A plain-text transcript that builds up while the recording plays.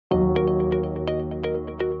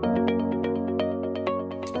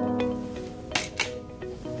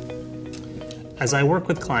As I work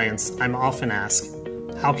with clients, I'm often asked,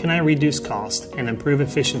 how can I reduce cost and improve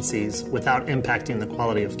efficiencies without impacting the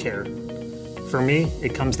quality of care? For me,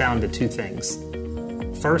 it comes down to two things.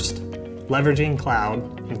 First, leveraging cloud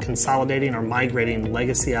and consolidating or migrating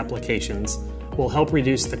legacy applications will help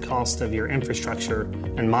reduce the cost of your infrastructure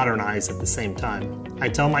and modernize at the same time. I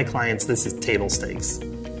tell my clients this is table stakes.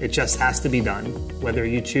 It just has to be done. Whether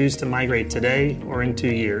you choose to migrate today or in 2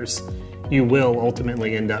 years, you will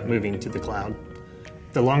ultimately end up moving to the cloud.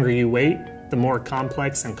 The longer you wait, the more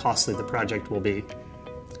complex and costly the project will be.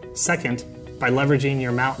 Second, by leveraging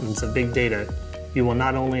your mountains of big data, you will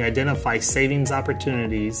not only identify savings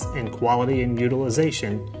opportunities in quality and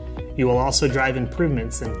utilization, you will also drive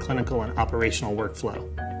improvements in clinical and operational workflow.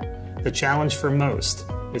 The challenge for most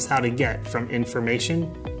is how to get from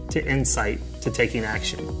information to insight to taking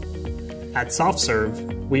action. At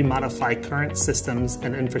SoftServe, we modify current systems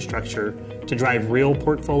and infrastructure to drive real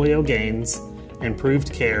portfolio gains,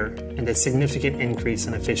 improved care, and a significant increase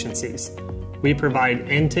in efficiencies. We provide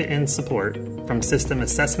end-to-end support from system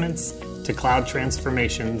assessments to cloud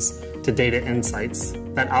transformations to data insights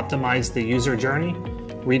that optimize the user journey,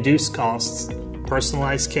 reduce costs,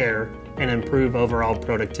 personalize care, and improve overall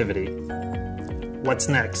productivity. What's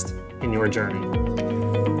next in your journey?